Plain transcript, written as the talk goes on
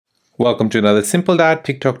Welcome to another Simple Dad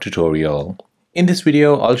TikTok tutorial. In this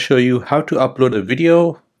video, I'll show you how to upload a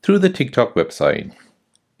video through the TikTok website.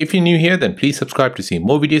 If you're new here, then please subscribe to see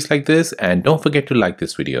more videos like this and don't forget to like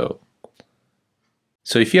this video.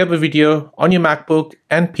 So if you have a video on your MacBook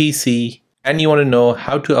and PC and you want to know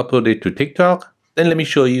how to upload it to TikTok, then let me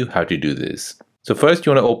show you how to do this. So first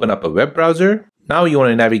you want to open up a web browser. Now you want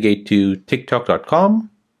to navigate to tiktok.com.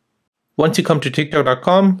 Once you come to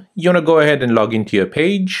tiktok.com, you want to go ahead and log into your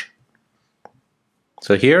page.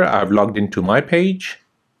 So here I've logged into my page.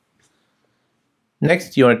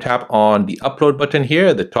 Next, you want to tap on the upload button here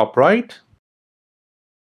at the top right.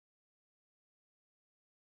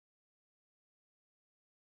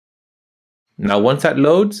 Now once that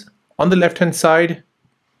loads, on the left hand side,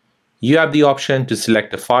 you have the option to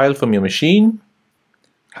select a file from your machine.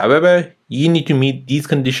 However, you need to meet these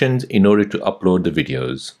conditions in order to upload the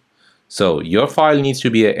videos. So your file needs to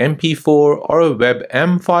be a MP4 or a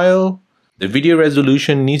WebM file. The video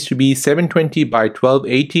resolution needs to be 720 by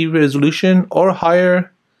 1280 resolution or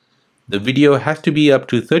higher. The video has to be up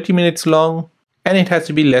to 30 minutes long and it has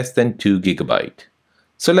to be less than 2 GB.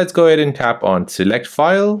 So let's go ahead and tap on select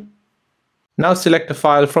file. Now select a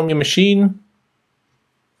file from your machine.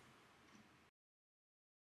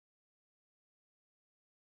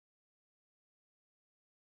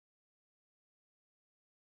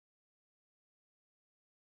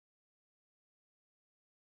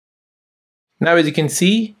 Now as you can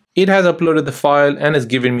see, it has uploaded the file and has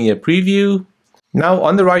given me a preview. Now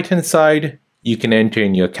on the right hand side, you can enter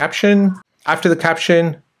in your caption. After the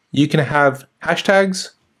caption, you can have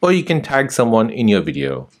hashtags or you can tag someone in your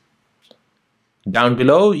video. Down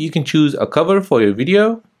below, you can choose a cover for your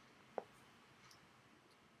video.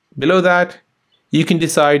 Below that, you can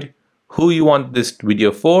decide who you want this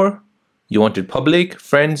video for. You want it public,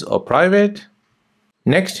 friends, or private.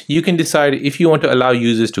 Next, you can decide if you want to allow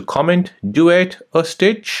users to comment, duet, or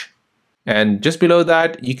stitch. And just below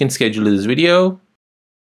that, you can schedule this video.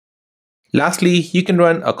 Lastly, you can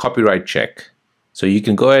run a copyright check. So you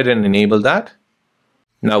can go ahead and enable that.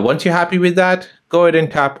 Now, once you're happy with that, go ahead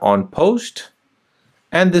and tap on post.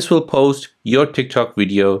 And this will post your TikTok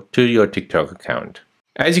video to your TikTok account.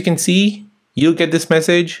 As you can see, you'll get this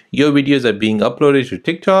message. Your videos are being uploaded to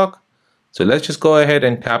TikTok. So let's just go ahead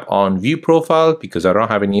and tap on view profile because I don't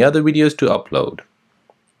have any other videos to upload.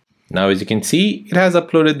 Now as you can see, it has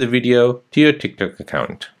uploaded the video to your TikTok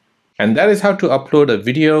account. And that is how to upload a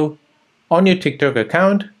video on your TikTok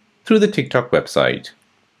account through the TikTok website.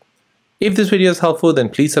 If this video is helpful, then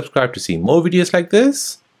please subscribe to see more videos like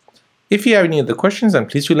this. If you have any other questions, then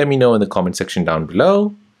please do let me know in the comment section down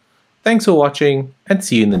below. Thanks for watching and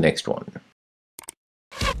see you in the next one.